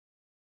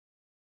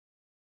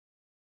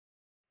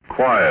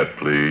Quiet,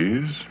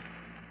 please.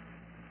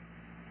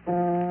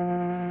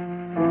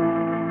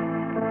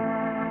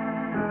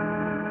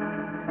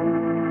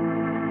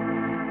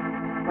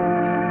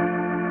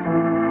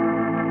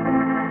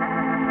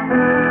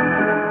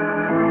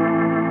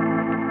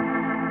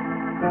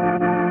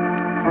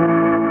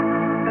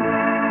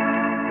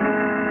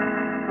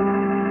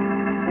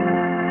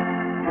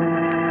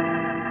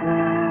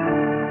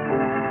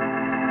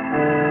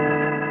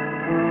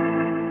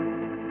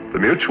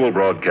 Mutual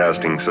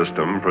Broadcasting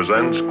System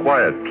presents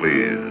Quiet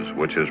Please,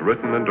 which is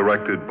written and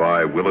directed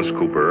by Willis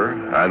Cooper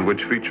and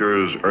which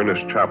features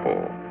Ernest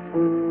Chappell.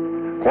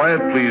 Quiet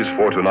Please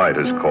for tonight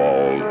is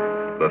called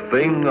The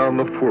Thing on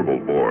the Fourble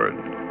Board.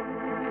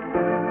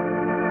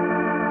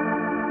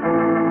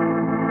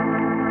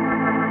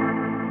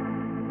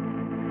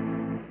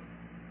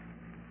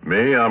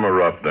 Me, I'm a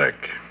roughneck.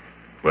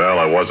 Well,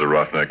 I was a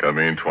roughneck,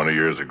 20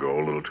 years ago.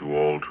 A little too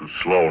old, too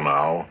slow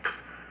now.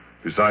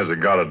 Besides, I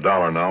got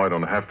 $1 now. I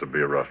don't have to be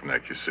a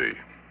roughneck, you see.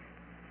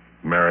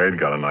 Married,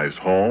 got a nice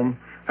home.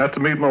 Had to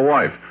meet my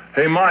wife.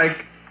 Hey,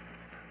 Mike.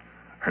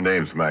 Her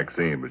name's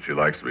Maxine, but she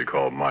likes to be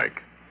called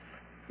Mike.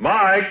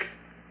 Mike!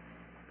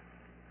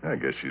 I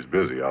guess she's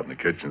busy out in the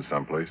kitchen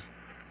someplace.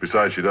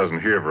 Besides, she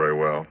doesn't hear very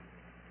well.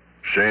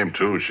 Shame,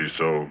 too. She's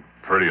so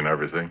pretty and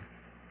everything.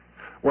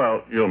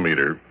 Well, you'll meet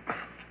her.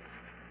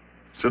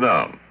 Sit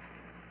down.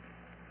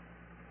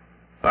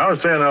 I was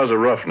saying I was a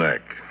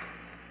roughneck.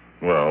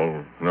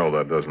 Well, no,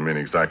 that doesn't mean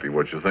exactly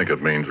what you think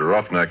it means. A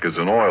roughneck is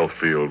an oil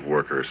field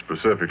worker,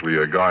 specifically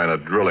a guy in a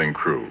drilling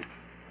crew.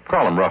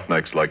 Call them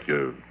roughnecks like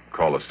you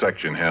call a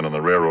section hand on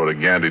the railroad a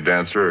gandy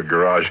dancer, a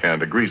garage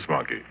hand a grease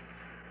monkey.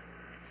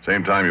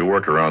 Same time you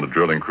work around a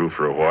drilling crew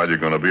for a while, you're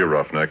going to be a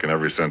roughneck in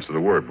every sense of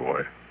the word,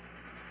 boy.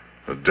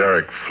 A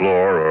derrick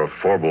floor or a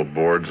Fourble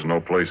board's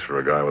no place for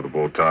a guy with a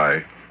bow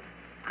tie.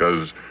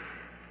 Because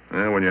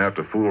when you have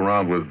to fool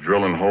around with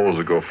drilling holes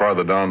that go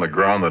farther down the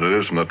ground than it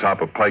is from the top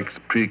of Pike's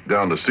Peak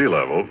down to sea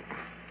level,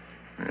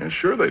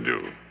 sure they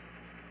do.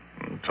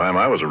 The time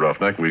I was a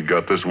roughneck, we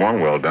got this one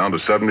well down to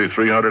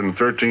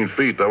 7,313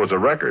 feet. That was a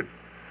record.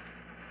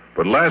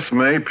 But last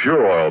May,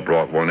 Pure Oil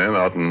brought one in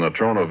out in the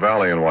Natrona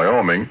Valley in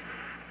Wyoming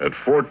at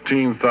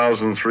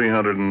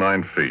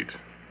 14,309 feet.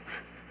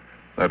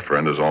 That,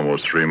 friend, is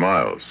almost 3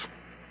 miles.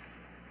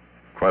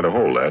 Quite a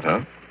hole, that,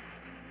 huh?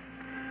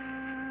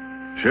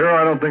 Sure,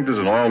 I don't think there's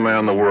an oil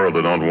man in the world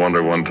that don't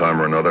wonder one time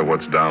or another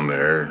what's down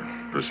there,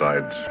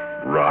 besides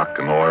rock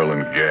and oil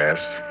and gas.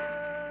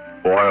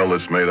 Oil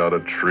that's made out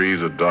of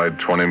trees that died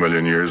 20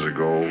 million years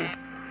ago.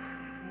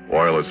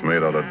 Oil that's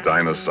made out of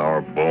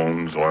dinosaur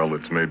bones. Oil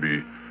that's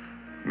maybe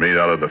made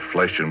out of the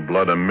flesh and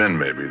blood of men,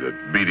 maybe,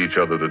 that beat each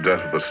other to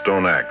death with a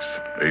stone axe,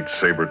 ate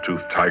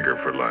saber-toothed tiger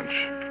for lunch.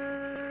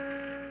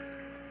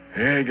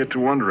 Yeah, you get to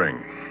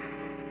wondering.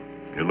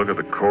 You look at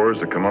the cores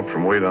that come up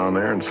from way down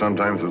there, and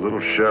sometimes there's little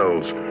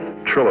shells,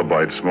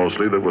 trilobites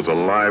mostly, that was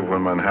alive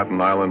when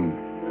Manhattan Island,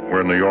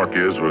 where New York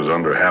is, was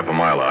under half a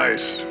mile of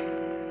ice.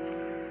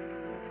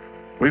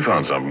 We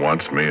found something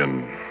once, me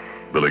and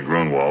Billy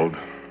Grunwald,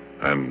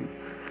 and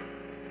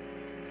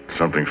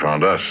something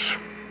found us.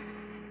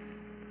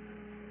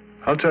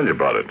 I'll tell you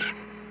about it.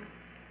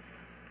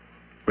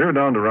 We were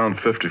down to around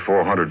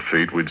 5,400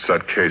 feet. We'd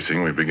set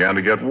casing. We began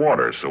to get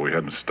water, so we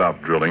had to stop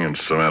drilling and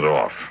cement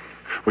off.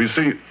 Well, you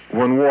see,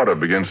 when water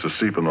begins to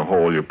seep in the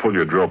hole, you pull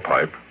your drill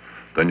pipe,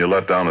 then you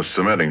let down a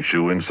cementing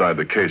shoe inside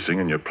the casing,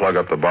 and you plug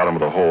up the bottom of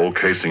the hole,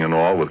 casing and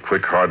all, with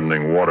quick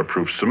hardening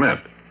waterproof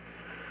cement.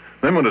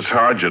 Then when it's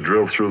hard, you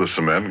drill through the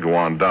cement and go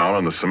on down,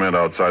 and the cement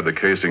outside the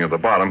casing at the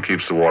bottom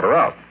keeps the water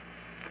out.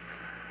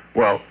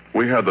 Well,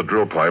 we had the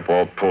drill pipe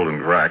all pulled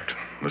and cracked.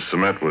 The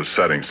cement was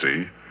setting,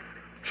 see,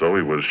 so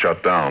we was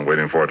shut down,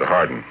 waiting for it to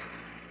harden.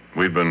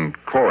 We'd been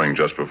coring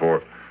just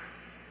before.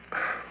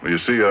 Well, you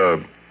see,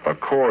 a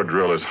core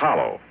drill is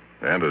hollow,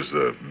 and as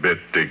the bit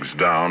digs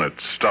down, it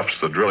stuffs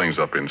the drillings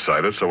up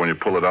inside it, so when you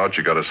pull it out,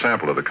 you got a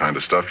sample of the kind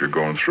of stuff you're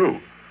going through.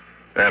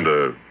 And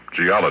a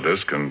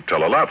geologist can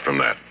tell a lot from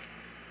that.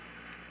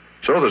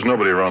 So there's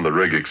nobody around the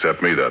rig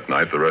except me that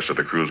night. The rest of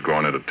the crew's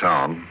going into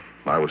town.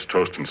 I was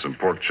toasting some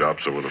pork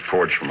chops over the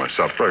forge for my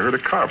supper. I heard a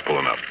car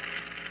pulling up.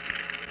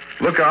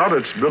 Look out,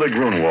 it's Billy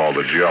Grunwald,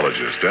 the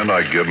geologist, and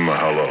I give him a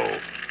hello.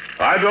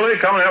 Hi, Billy,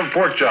 come and have a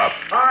pork chop.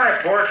 Hi,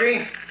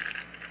 Porky.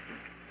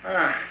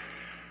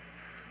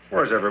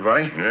 Where's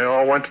everybody? Yeah,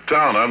 all went to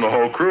town. I'm the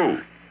whole crew.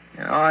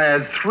 I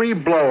had 3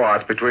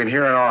 blowouts between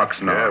here and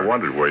Oxnard. Yeah, I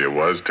wondered where you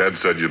was. Ted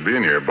said you'd be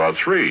in here about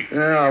 3.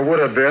 Yeah, I would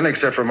have been,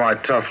 except for my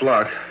tough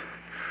luck.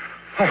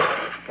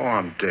 Oh,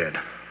 I'm dead.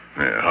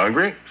 Yeah,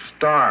 hungry?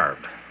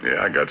 Starved.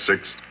 Yeah, I got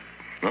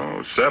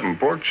 7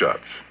 pork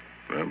chops.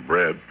 And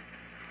bread.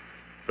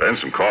 And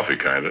some coffee,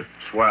 kind of.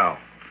 Swell.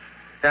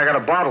 Yeah, I got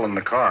a bottle in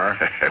the car.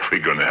 We're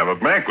going to have a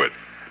banquet.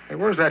 Hey,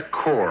 where's that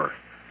core?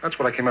 That's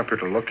what I came up here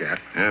to look at.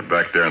 Yeah,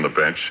 back there on the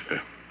bench.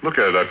 Look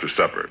at it after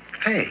supper.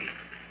 Hey.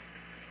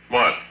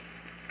 What?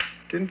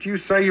 Didn't you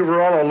say you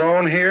were all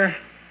alone here?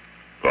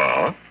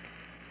 Uh-huh.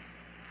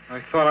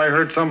 I thought I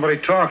heard somebody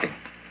talking.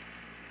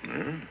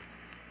 Yeah.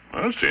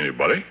 I don't see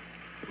anybody.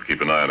 Well,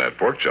 keep an eye on that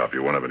pork chop.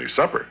 You won't have any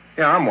supper.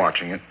 Yeah, I'm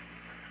watching it.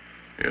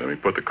 Here, let me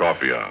put the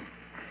coffee on.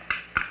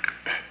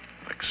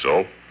 Like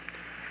so.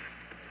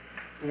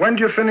 When'd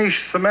you finish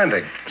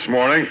cementing? This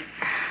morning.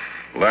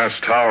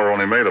 Last tower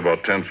only made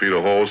about 10 feet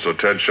of holes, so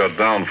Ted shut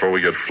down before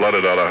we get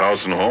flooded out of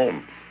house and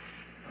home.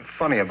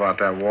 Funny about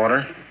that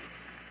water.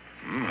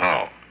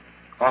 How?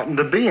 Oughtn't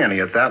to be any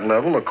at that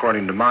level,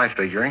 according to my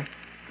figuring.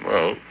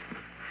 Well,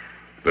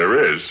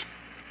 there is.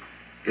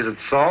 Is it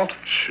salt?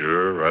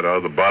 Sure, right out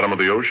of the bottom of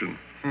the ocean.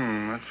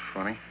 That's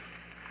funny.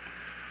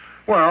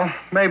 Well,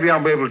 maybe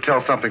I'll be able to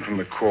tell something from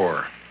the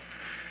core.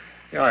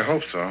 Yeah, I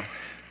hope so.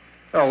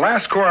 Well,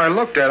 last core I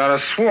looked at, I'd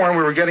have sworn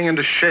we were getting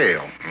into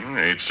shale.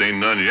 Ain't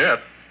seen none yet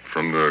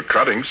from the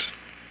cuttings.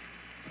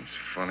 That's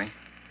funny.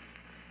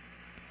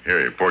 Here,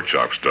 your pork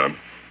chop's done.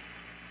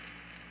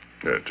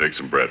 Yeah, take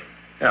some bread.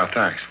 Yeah,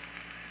 thanks.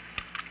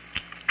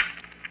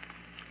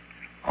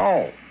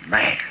 Oh,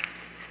 man.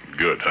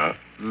 Good, huh?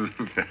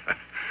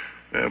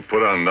 Yeah,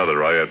 put on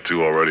another. I had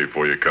 2 already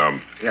before you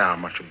come. Yeah,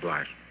 much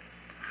obliged.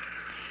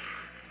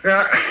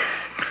 Yeah,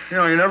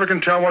 you never can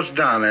tell what's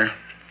down there.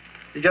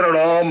 You get it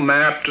all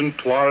mapped and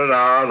plotted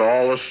out,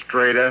 all the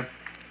strata.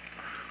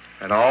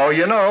 And all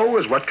you know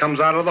is what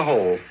comes out of the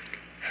hole.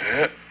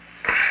 Yeah.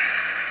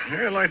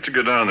 I'd like to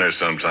go down there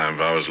sometime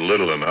if I was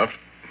little enough.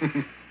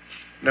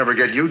 Never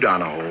get you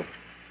down a hole.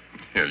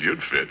 Yeah,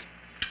 you'd fit.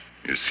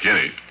 You're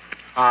skinny.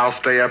 I'll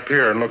stay up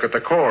here and look at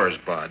the cores,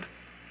 Bud.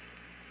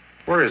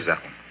 Where is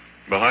that one?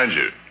 Behind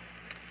you.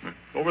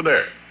 Over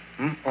there.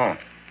 Oh.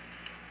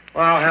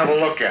 Well, I'll have a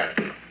look at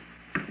it.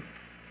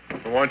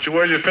 Well, why don't you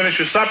wait till you finish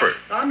your supper?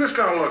 I'm just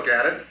going to look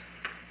at it.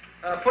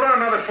 Put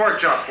on another pork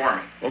chop for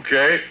me.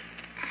 Okay.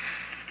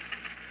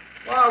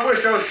 Well, I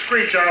wish those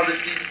screech owls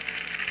would keep...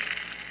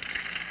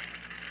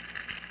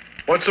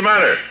 What's the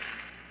matter?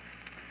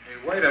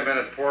 Hey, wait a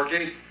minute,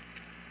 Porky.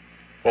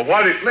 Well,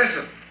 why did...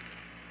 Listen.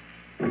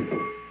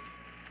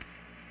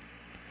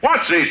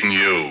 What's eating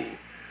you?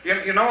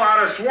 You know,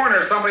 I'd have sworn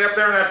there's somebody up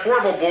there in that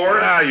Fourble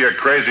Board. Ah, you're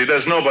crazy.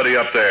 There's nobody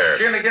up there.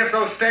 Getting against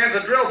those stands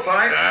of drill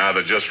pipe. Ah,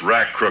 they're just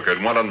rack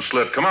crooked. One of them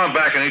slipped. Come on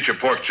back and eat your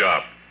pork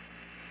chop.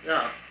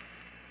 Yeah.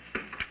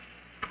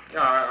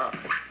 Yeah,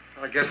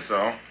 I guess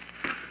so.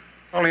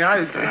 Only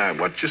I... Ah,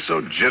 what you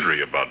so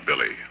jittery about,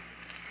 Billy?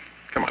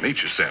 Come on,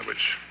 eat your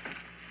sandwich.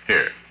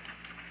 Here.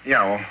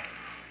 Yeah, well,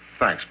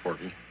 thanks,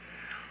 Porky.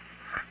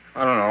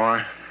 I don't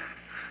know.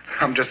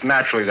 I'm just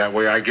naturally that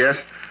way, I guess.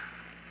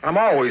 I'm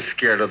always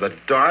scared of the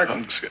dark.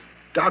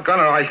 Doggone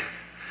it,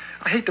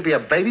 I hate to be a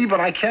baby,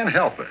 but I can't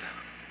help it.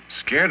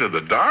 Scared of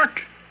the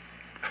dark?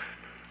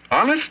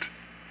 Honest?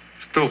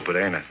 Stupid,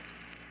 ain't it?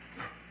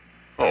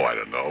 Oh, I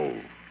don't know.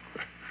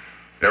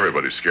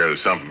 Everybody's scared of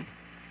something.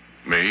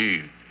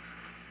 Me.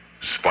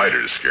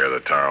 Spiders scare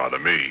the tar out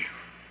of me.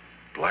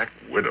 Black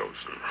widows.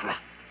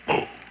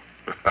 Oh.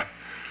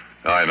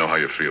 I know how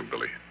you feel,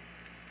 Billy.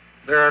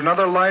 There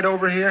another light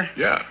over here?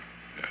 Yeah.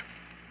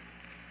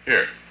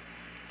 Here.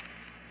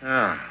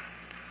 Ah.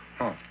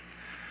 Oh.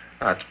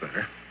 That's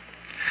better.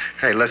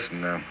 Hey,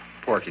 listen,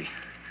 Porky.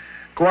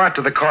 Go out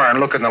to the car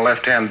and look in the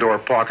left-hand door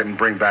pocket and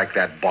bring back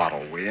that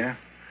bottle, will you?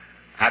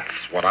 That's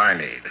what I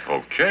need.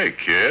 Okay,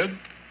 kid.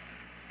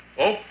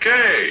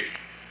 Okay.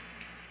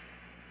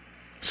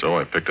 So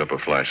I picked up a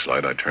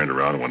flashlight. I turned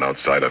around and went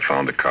outside. I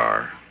found the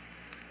car.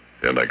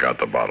 And I got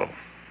the bottle.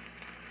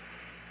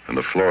 And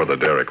the floor of the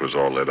derrick was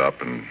all lit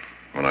up, and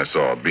when I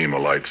saw a beam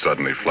of light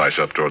suddenly flash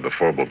up toward the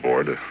Fourble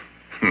Board,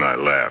 and I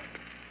laughed.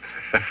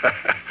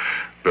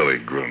 Billy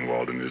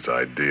Grunwald and his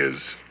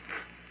ideas.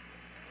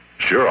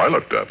 Sure, I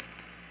looked up.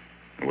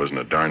 There wasn't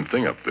a darn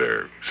thing up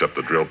there except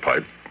the drill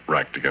pipe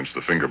racked against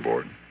the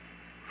fingerboard.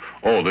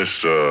 Oh, this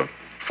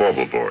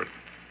Fourble Board.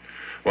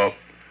 Well,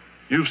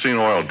 you've seen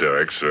oil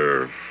derricks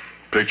or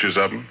pictures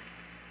of them.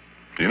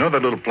 Do you know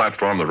that little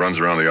platform that runs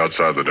around the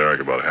outside of the derrick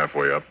about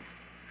halfway up?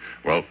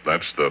 Well,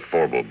 that's the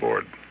Fourble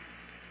Board.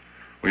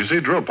 Well, you see,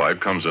 drill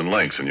pipe comes in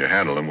lengths, and you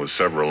handle them with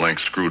several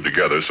lengths screwed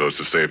together so as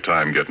to save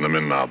time getting them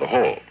in and out of the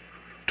hole.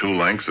 2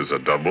 lengths is a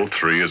double,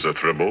 3 is a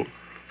triple,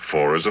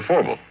 4 is a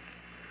Fourble.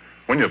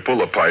 When you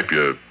pull a pipe,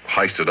 you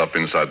heist it up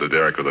inside the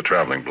derrick with a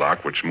traveling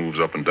block, which moves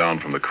up and down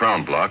from the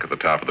crown block at the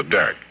top of the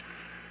derrick.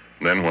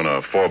 Then when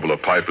a Fourble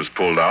of pipe is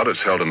pulled out,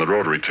 it's held in the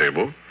rotary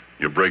table.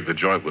 You break the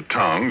joint with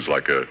tongs,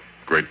 like a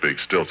great big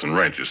Stilton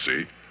wrench, you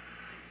see.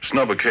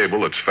 Snub a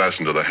cable that's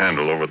fastened to the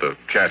handle over the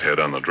cathead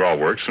on the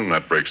drawworks, and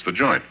that breaks the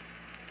joint.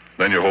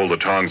 Then you hold the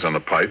tongs on the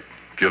pipe,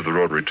 give the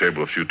rotary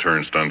table a few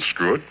turns to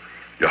unscrew it.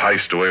 You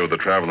heist away with the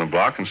traveling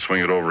block and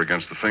swing it over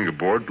against the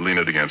fingerboard, lean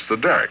it against the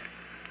derrick.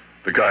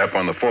 The guy up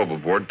on the Fourble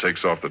Board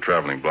takes off the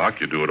traveling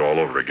block. You do it all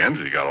over again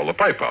till you got all the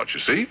pipe out,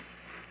 you see?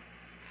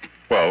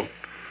 Well,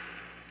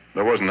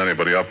 there wasn't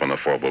anybody up on the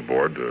Fourble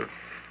Board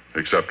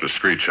except a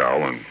screech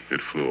owl, and it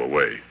flew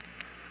away.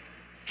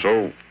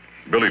 So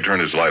Billy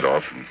turned his light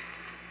off, and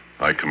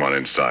I come on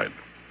inside.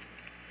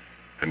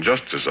 And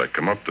just as I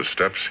come up the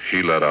steps,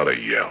 he let out a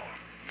yell.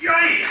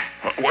 Yay!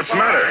 What's the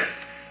matter?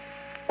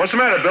 What's the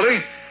matter,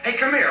 Billy? Hey,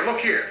 come here. Look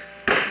here.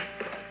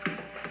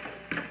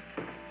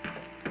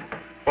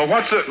 Well,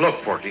 what's it?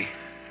 Look, Porky.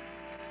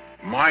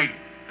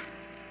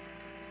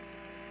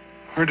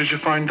 Where did you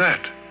find that?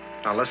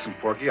 Now, listen,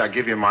 Porky, I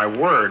give you my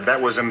word.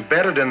 That was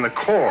embedded in the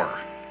core.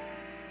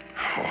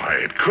 Why,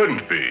 it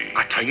couldn't be.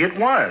 I tell you it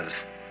was.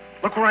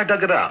 Look where I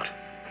dug it out.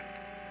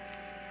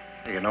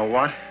 Hey, you know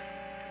what?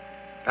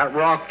 That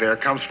rock there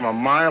comes from a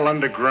mile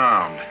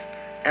underground.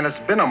 And it's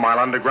been a mile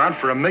underground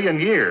for 1,000,000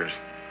 years.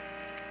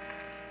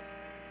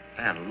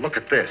 And look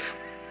at this.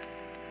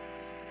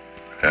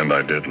 And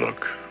I did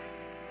look.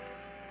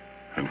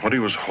 And what he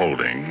was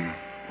holding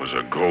was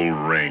a gold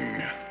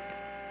ring.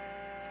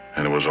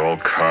 And it was all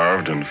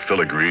carved and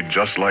filigreed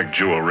just like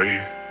jewelry.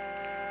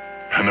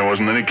 And there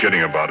wasn't any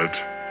kidding about it.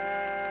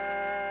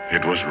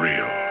 It was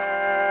real.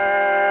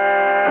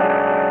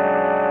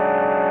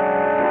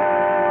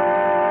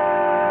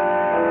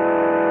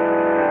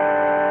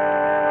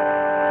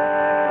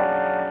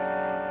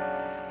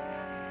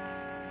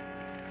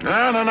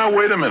 No,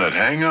 wait a minute.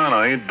 Hang on,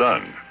 I ain't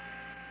done.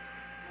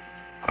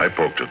 I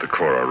poked at the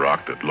core of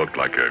rock that looked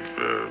like a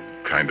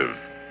kind of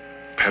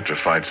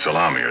petrified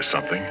salami or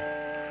something.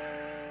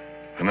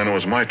 And then it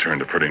was my turn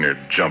to pretty near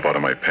jump out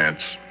of my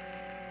pants.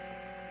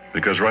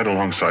 Because right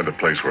alongside the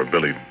place where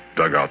Billy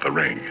dug out the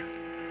ring,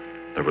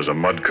 there was a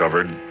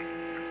mud-covered,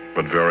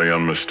 but very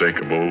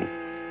unmistakable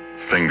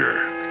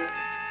finger.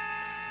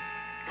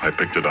 I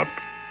picked it up,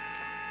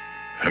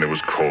 and it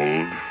was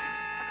cold,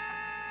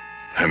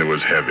 and it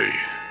was heavy,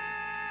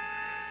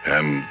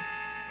 and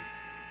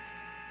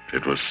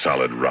it was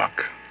solid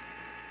rock.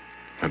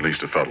 At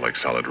least it felt like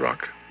solid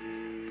rock.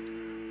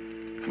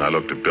 And I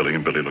looked at Billy,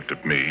 and Billy looked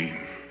at me.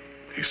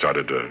 He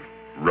started to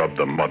rub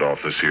the mud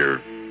off this here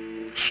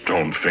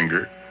stone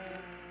finger.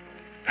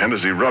 And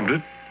as he rubbed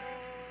it,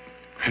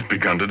 it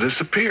begun to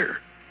disappear.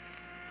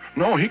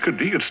 No, he could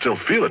still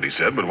feel it, he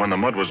said, but when the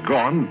mud was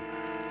gone,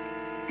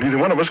 neither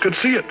one of us could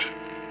see it.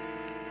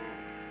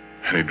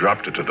 And he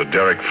dropped it to the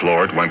derrick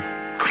floor. It went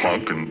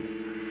clunk, and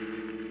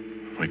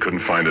we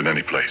couldn't find it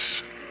any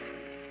place.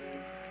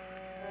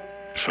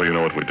 So you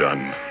know what we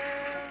done?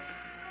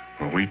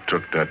 Well, we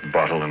took that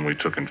bottle and we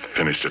took and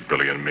finished it,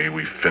 Billy and me.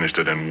 We finished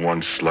it in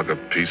one slug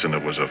apiece, and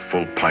it was a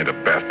full pint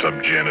of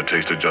bathtub gin. It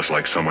tasted just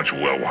like so much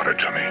well water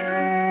to me.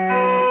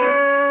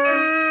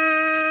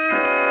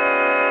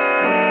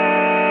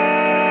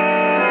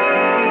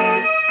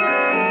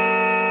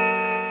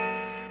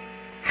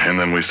 And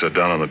then we sat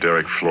down on the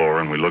derrick floor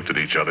and we looked at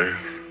each other.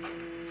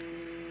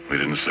 We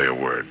didn't say a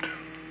word.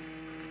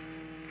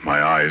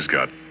 My eyes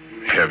got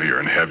heavier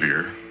and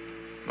heavier.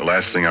 The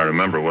last thing I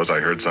remember was I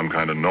heard some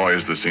kind of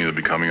noise that seemed to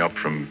be coming up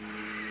from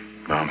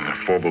down the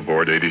Fourble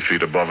Board 80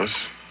 feet above us.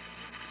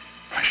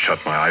 I shut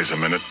my eyes a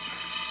minute.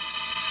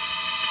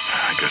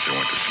 I guess I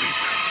went to sleep.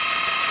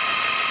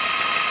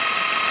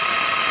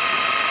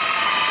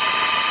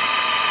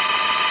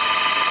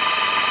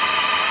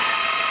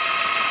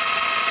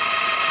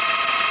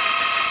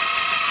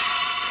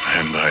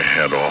 And I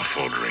had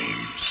awful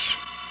dreams.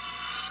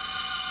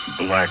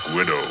 Black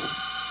Widow.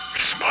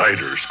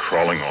 Spiders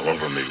crawling all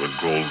over me with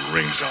gold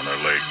rings on their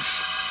legs.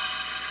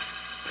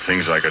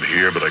 Things I could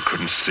hear, but I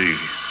couldn't see,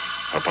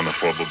 up on the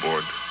Fourble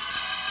Board.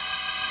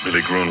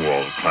 Billy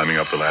Grunwald climbing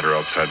up the ladder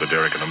outside the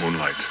derrick in the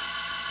moonlight.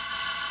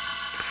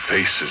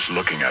 Faces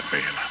looking at me,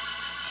 and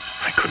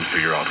I couldn't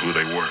figure out who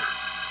they were.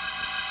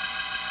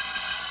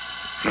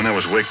 Then I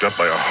was waked up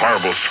by a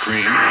horrible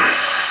scream.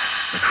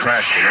 A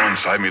crash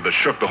alongside me that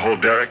shook the whole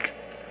derrick.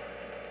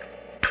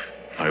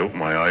 I opened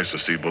my eyes to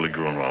see Billy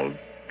Grunwald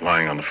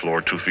lying on the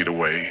floor 2 feet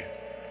away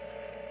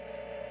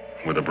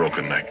with a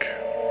broken neck.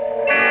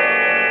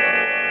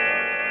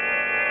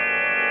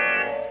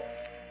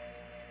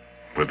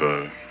 With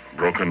a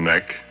broken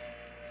neck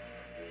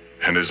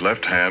and his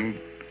left hand,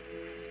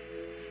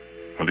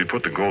 well, he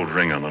put the gold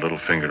ring on the little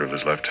finger of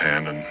his left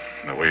hand, and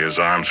the way his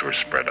arms were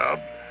spread out,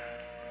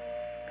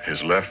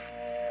 his left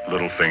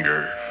little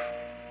finger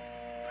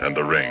and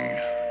the ring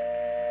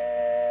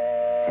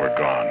were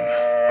gone.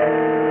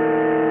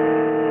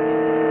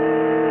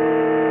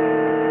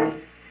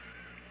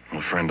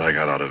 Friend, I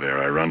got out of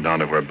there. I run down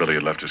to where Billy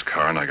had left his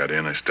car, and I got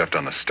in. I stepped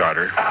on the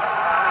starter, and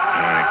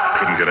I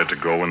couldn't get it to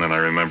go, and then I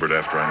remembered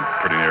after I'm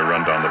pretty near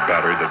run down the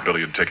battery that Billy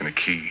had taken a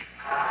key.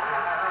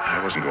 I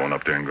wasn't going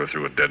up there and go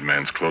through a dead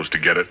man's clothes to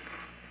get it.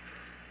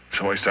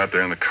 So I sat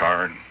there in the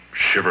car and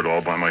shivered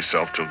all by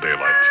myself till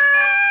daylight.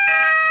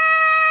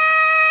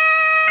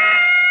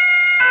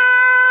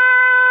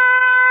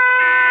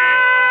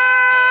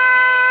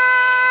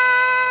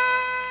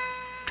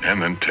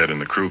 And then Ted and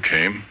the crew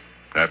came.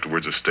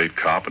 Afterwards, a state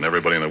cop, and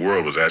everybody in the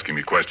world was asking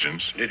me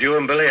questions. Did you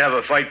and Billy have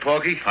a fight,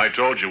 Porky? I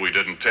told you we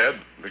didn't, Ted.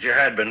 But you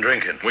had been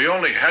drinking. We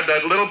only had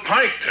that little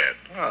pint, Ted.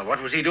 Well,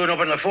 what was he doing up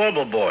on the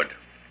Fourble Board?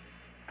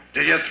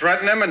 Did you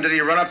threaten him, and did he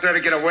run up there to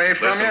get away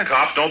from you? Listen,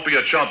 cop, don't be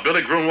a chump.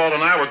 Billy Grunwald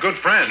and I were good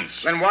friends.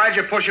 Then why'd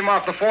you push him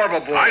off the Fourble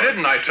Board? I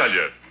didn't, I tell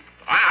you.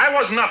 I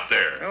wasn't up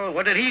there. Oh,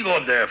 what did he go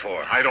up there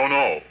for? I don't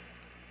know.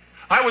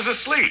 I was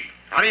asleep.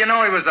 How do you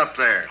know he was up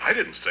there? I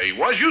didn't say he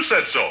was. You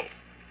said so.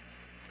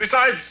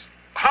 Besides,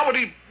 how would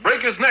he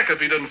break his neck if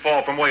he didn't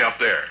fall from way up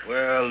there?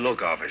 Well,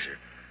 look, officer.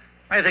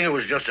 I think it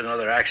was just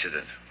another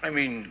accident. I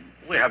mean,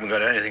 We haven't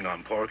got anything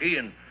on Porky,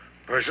 and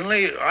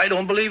personally, I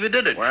don't believe he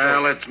did it.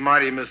 Well, it's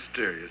mighty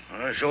mysterious.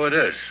 So it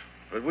is.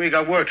 But we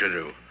got work to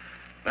do.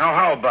 Now,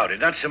 how about it?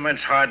 That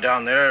cement's hard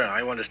down there.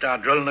 I want to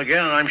start drilling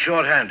again, and I'm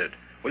short-handed.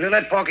 Will you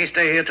let Porky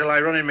stay here till I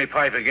run in my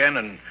pipe again,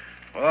 and,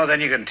 well,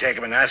 then you can take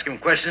him and ask him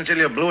questions till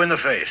you're blue in the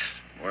face.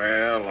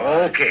 Well,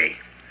 Okay.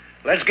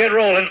 Let's get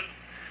rolling.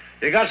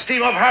 You got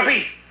steam up,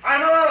 Happy?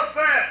 I'm all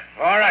set.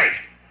 All right.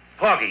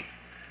 Porky,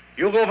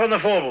 you go from the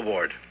Fourble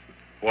Board.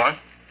 What?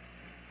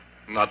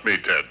 Not me,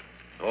 Ted.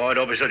 Oh,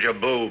 don't be such a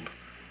boob.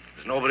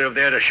 There's nobody up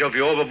there to shove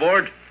you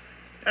overboard.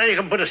 You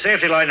can put a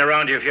safety line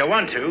around you if you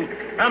want to.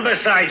 And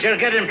besides, you're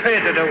getting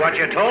paid to do what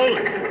you're told.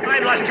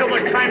 I've lost too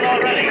much time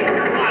already.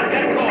 Come on,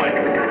 get going.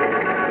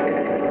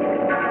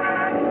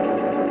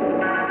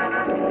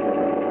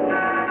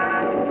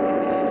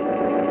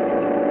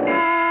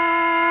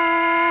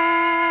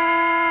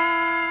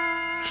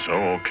 So,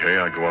 okay,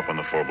 I go up on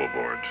the Fourble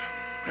Board.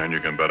 And you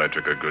can bet I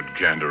took a good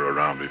gander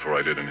around before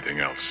I did anything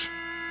else.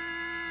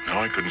 No,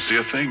 I couldn't see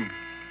a thing.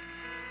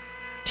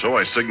 So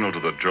I signaled to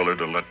the driller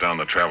to let down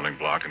the traveling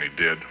block, and he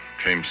did.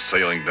 Came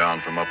sailing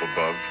down from up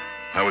above.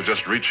 I was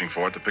just reaching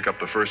for it to pick up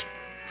the first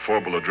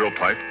Fourble of drill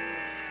pipe.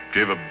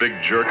 Gave a big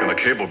jerk, and the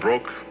cable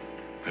broke.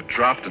 It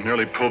dropped and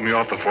nearly pulled me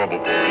off the Fourble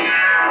Board.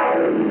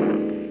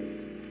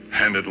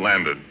 And it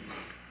landed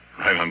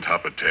right on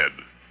top of Ted.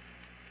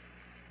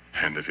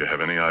 And if you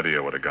have any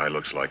idea what a guy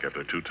looks like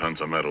after 2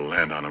 tons of metal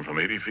land on him from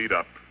 80 feet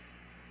up,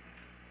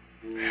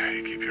 yeah,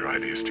 you keep your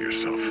ideas to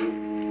yourself.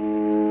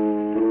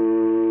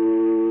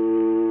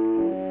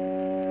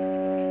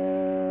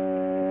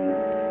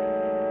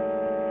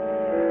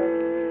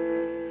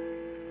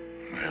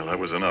 Well, that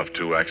was enough.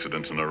 2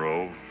 accidents in a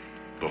row.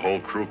 The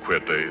whole crew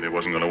quit. They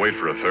wasn't going to wait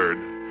for a third.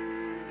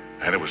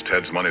 And it was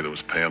Ted's money that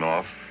was paying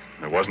off.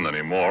 There wasn't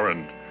any more,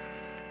 and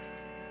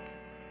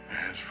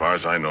as far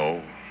as I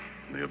know,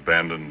 the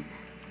abandoned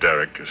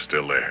derrick is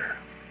still there.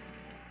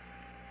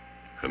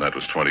 And that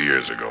was 20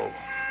 years ago.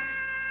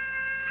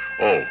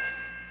 Oh,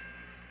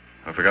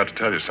 I forgot to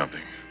tell you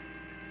something.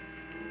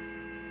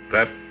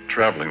 That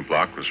traveling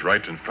block was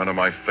right in front of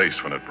my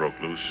face when it broke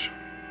loose.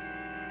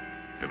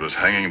 It was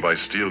hanging by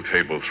steel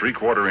cable,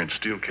 3/4-inch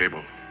steel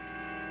cable.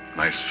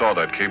 And I saw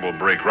that cable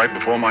break right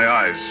before my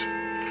eyes.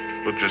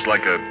 Looked just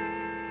like a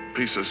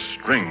piece of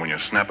string when you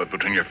snap it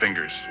between your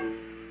fingers.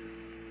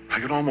 I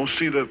could almost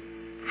see the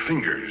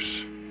fingers.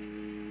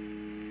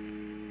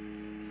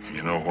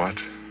 You know what?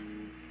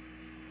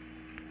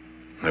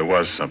 There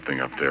was something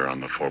up there on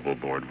the Fourble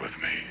Board with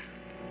me.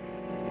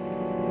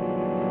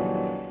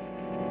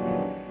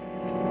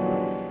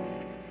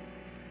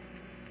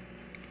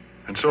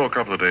 And so a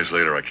couple of days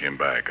later, I came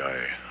back.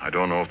 I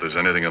don't know if there's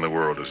anything in the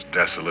world as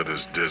desolate,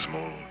 as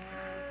dismal,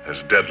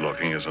 as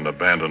dead-looking as an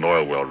abandoned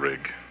oil well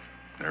rig.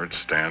 There it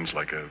stands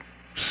like a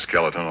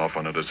skeleton off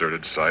on a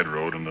deserted side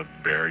road and the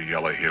bare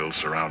yellow hills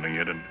surrounding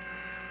it, and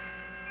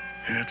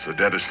it's the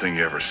deadest thing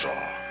you ever saw.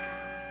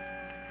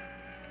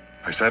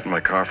 I sat in my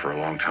car for a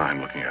long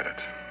time looking at it.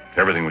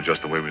 Everything was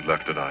just the way we'd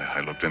left it. I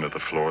looked in at the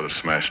floor. The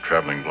smashed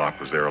traveling block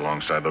was there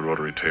alongside the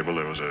rotary table.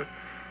 There was a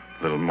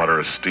little mutter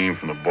of steam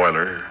from the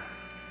boiler.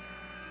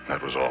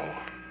 That was all.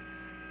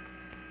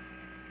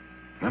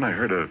 Then I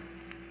heard a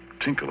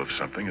tinkle of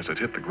something as it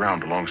hit the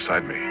ground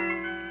alongside me.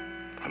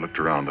 I looked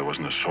around. There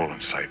wasn't a soul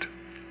in sight.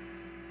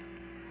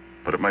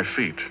 But at my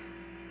feet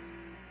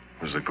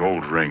was the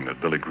gold ring that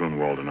Billy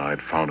Grunwald and I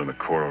had found in the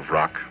core of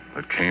rock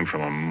that came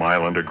from a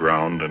mile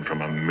underground and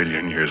from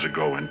 1,000,000 years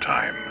ago in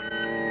time.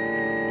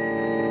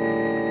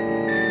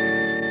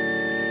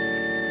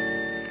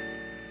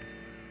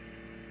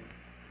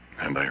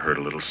 And I heard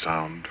a little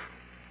sound.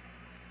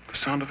 The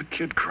sound of a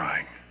kid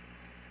crying.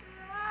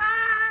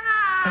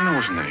 And there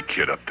wasn't any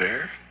kid up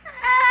there.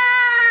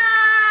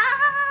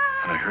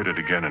 And I heard it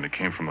again, and it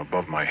came from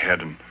above my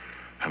head, and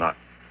I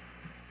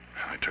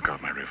took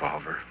out my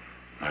revolver.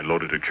 I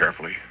loaded it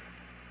carefully.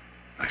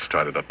 I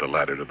started up the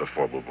ladder to the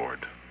Fourble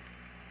Board.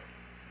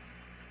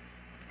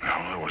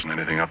 No, there wasn't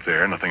anything up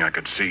there, nothing I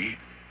could see.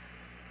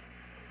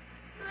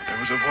 But there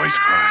was a voice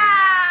crying.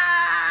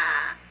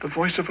 The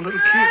voice of a little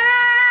kid.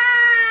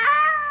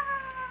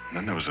 And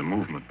then there was a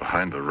movement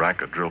behind the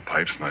rack of drill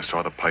pipes, and I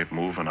saw the pipe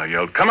move, and I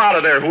yelled, "Come out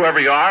of there, whoever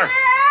you are!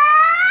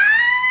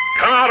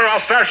 Come out or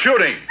I'll start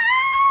shooting!"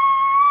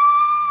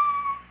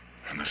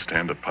 And the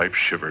stand of pipe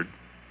shivered,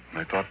 and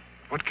I thought,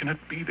 what can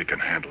it be that can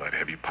handle that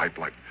heavy pipe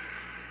like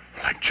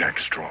jack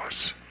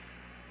straws?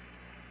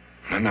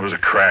 And then there was a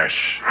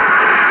crash.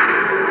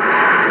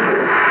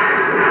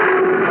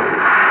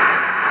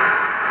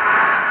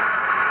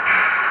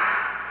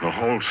 The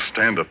whole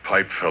stand of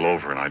pipe fell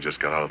over, and I just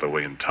got out of the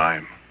way in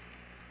time.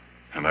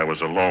 And I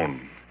was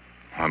alone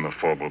on the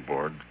Fourble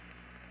Board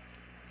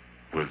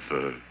with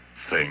the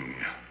thing.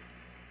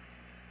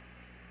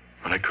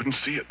 But I couldn't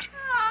see it.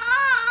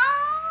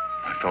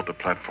 I felt the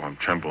platform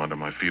tremble under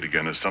my feet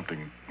again as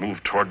something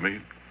moved toward me.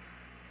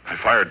 I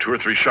fired 2 or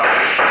 3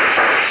 shots.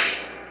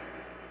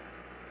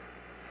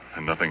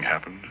 And nothing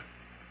happened.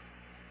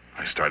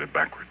 I started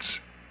backwards.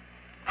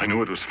 I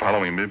knew it was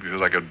following me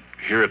because I could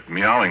hear it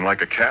meowing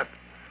like a cat.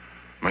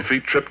 My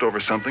feet tripped over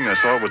something. I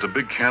saw it was a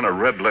big can of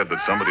red lead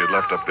that somebody had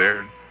left up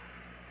there.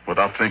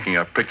 Without thinking,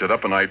 I picked it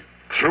up and I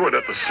threw it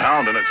at the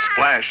sound, and it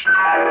splashed.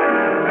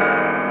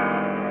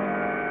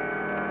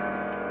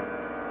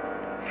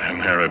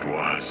 And there it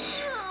was.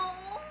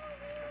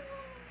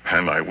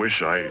 And I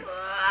wish the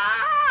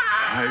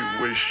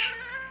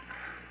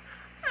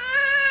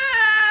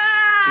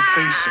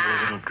face of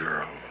a little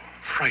girl,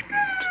 frightened,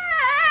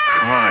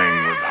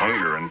 crying with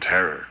hunger and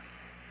terror.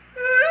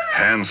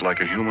 Hands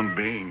like a human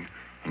being,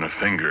 and a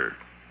finger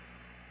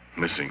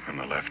missing from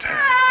the left hand.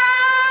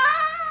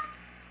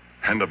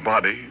 And a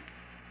body.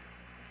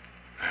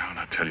 Well,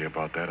 I'll tell you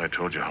about that. I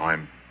told you how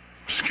I'm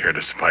scared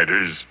of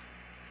spiders.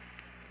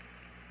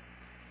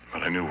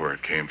 But I knew where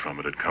it came from.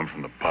 It had come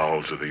from the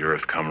bowels of the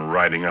earth, come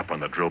riding up on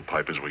the drill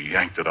pipe as we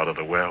yanked it out of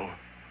the well.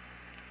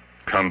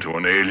 Come to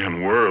an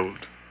alien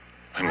world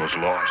and was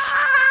lost.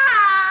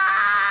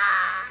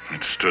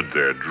 It stood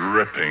there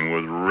dripping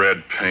with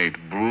red paint,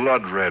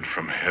 blood red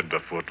from head to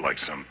foot like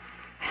some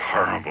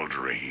horrible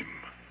dream.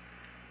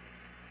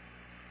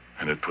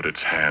 And it put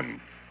its hand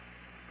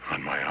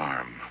on my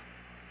arm.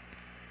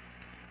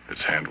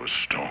 Its hand was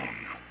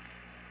stone.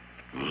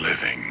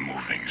 Living,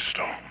 moving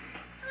stone.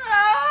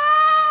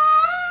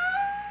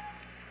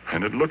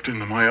 And it looked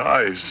into my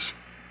eyes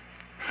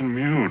and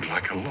mewed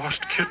like a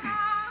lost kitten.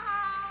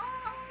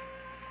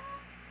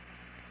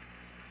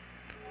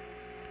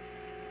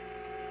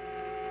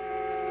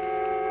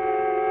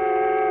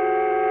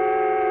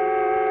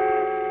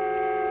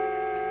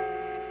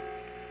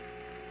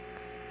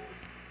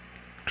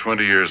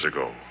 "20 years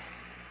ago,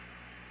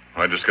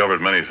 I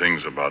discovered many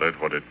things about it,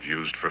 what it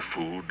used for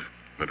food,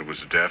 that it was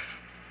deaf,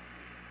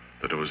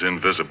 that it was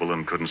invisible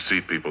and couldn't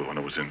see people when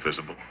it was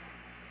invisible,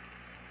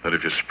 that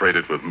if you sprayed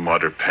it with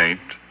mud or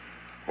paint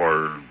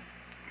or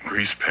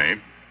grease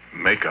paint,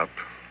 makeup,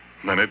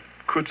 then it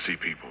could see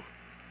people.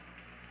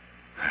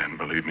 And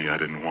believe me, I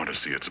didn't want to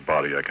see its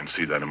body. I can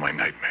see that in my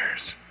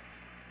nightmares.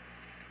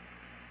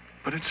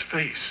 But its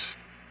face,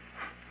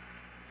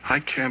 I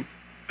can't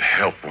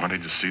help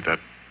wanting to see that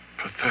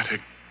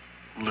pathetic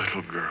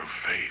little girl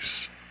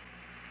face.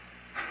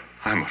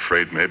 I'm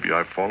afraid maybe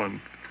I've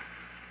fallen.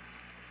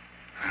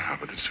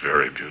 But it's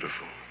very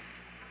beautiful.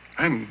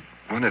 And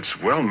when it's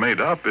well made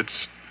up,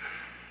 it's...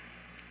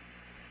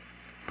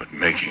 But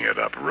making it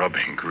up,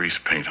 rubbing grease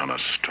paint on a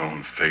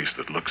stone face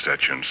that looks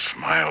at you and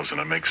smiles, and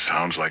it makes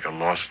sounds like a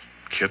lost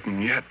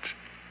kitten yet.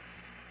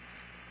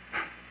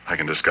 I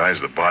can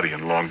disguise the body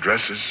in long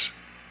dresses.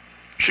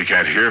 She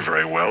can't hear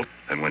very well,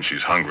 and when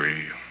she's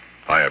hungry,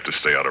 I have to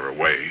stay out of her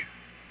way.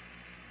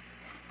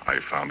 I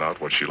found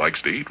out what she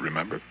likes to eat,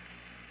 remember?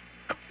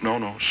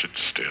 No, sit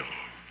still.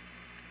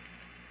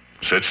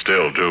 Sit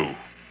still, do.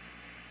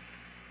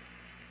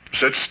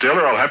 Sit still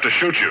or I'll have to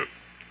shoot you.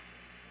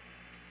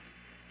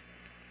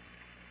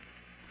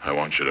 I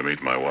want you to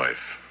meet my wife.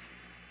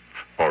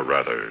 Or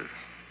rather,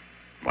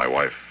 my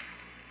wife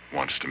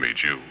wants to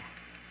meet you.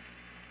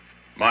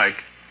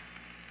 Mike?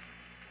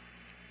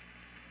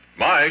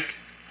 Mike?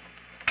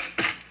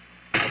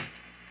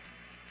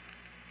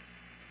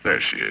 There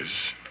she is.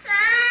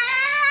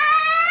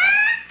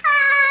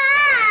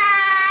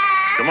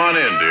 Come on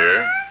in,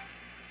 dear.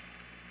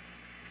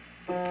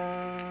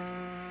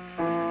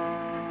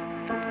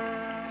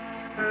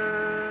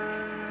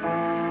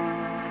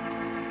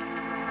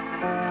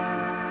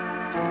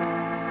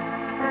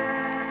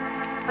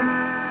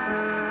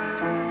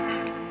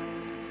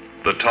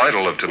 The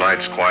title of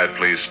tonight's Quiet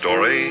Please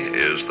story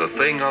is The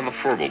Thing on the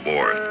Fourble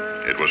Board.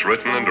 It was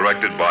written and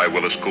directed by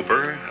Willis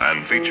Cooper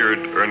and featured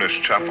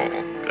Ernest Chappell.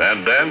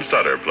 And Dan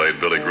Sutter played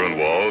Billy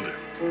Grunwald.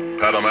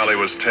 Pat O'Malley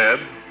was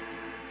Ted.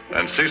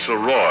 And Cecil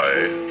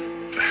Roy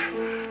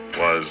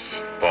was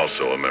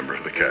also a member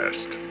of the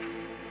cast.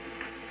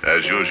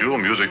 As usual,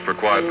 music for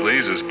Quiet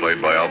Please is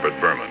played by Albert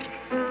Berman.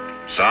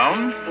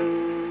 Sound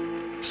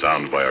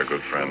by our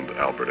good friend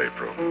Albert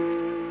April.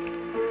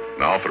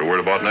 Now, for a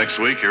word about next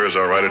week, here is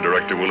our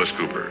writer-director, Willis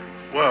Cooper.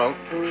 Well,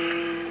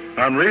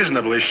 I'm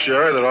reasonably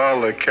sure that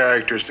all the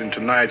characters in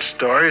tonight's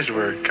stories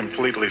were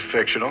completely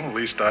fictional. At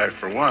least I,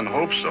 for one,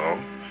 hope so.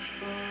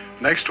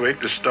 Next week,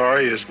 the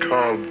story is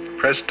called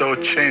Presto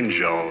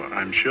Changeo,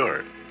 I'm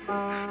sure.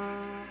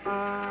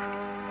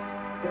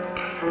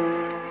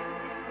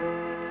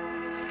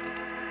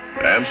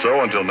 And so,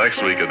 until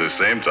next week at the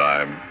same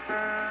time,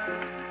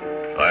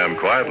 I am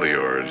quietly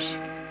yours,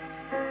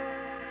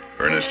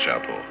 Ernest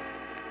Chappell.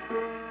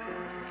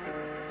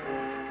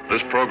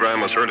 This program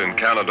was heard in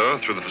Canada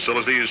through the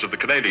facilities of the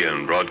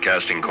Canadian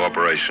Broadcasting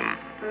Corporation.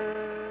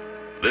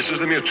 This is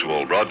the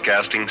Mutual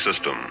Broadcasting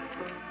System.